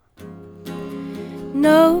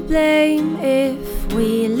No blame if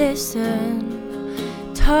we listen.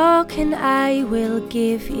 Talk and I will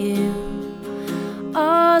give you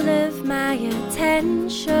all of my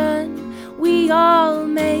attention. We all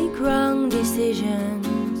make wrong decisions.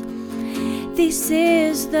 This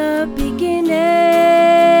is the beginning.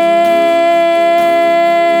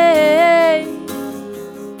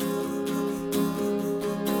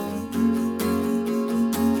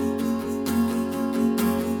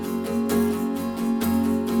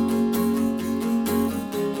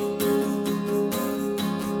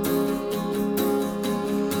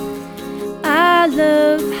 Our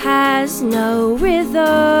love has no rhythm.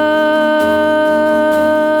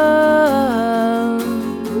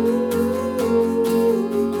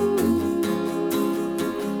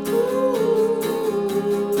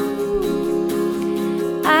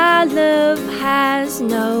 Our love has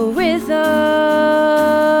no rhythm.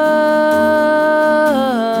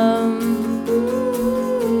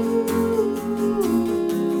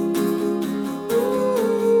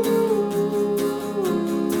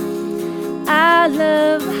 Our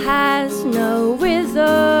love has no rhythm.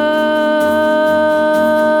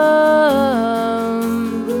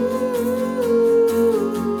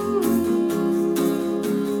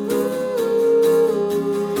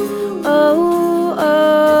 Oh,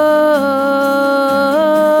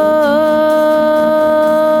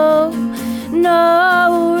 oh,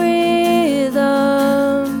 no rhythm,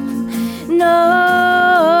 no,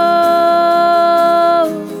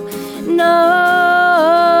 no.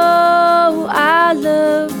 Our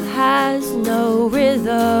love has no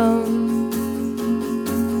rhythm.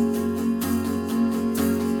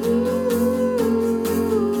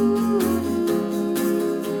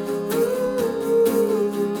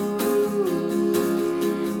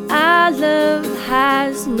 Our love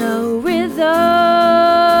has no rhythm.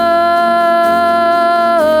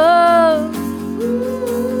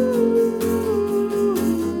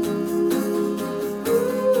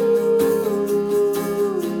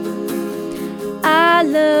 Our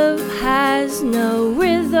love has no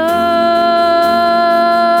rhythm.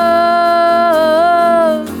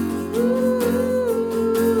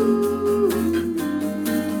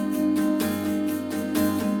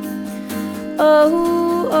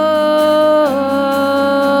 Oh, oh,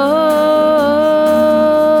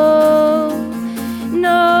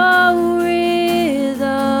 no rhythm,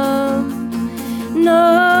 no,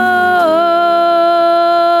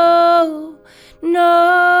 no,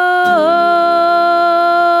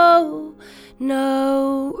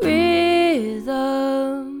 no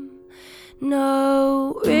rhythm,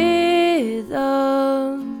 no rhythm,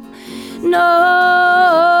 no,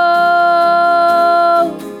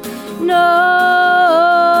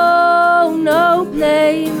 no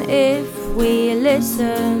blame if we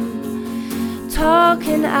listen. Talk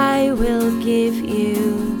and I will give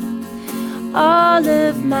you all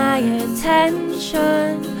of my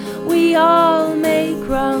attention. We all make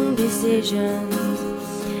wrong decisions.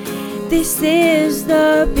 This is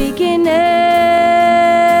the beginning.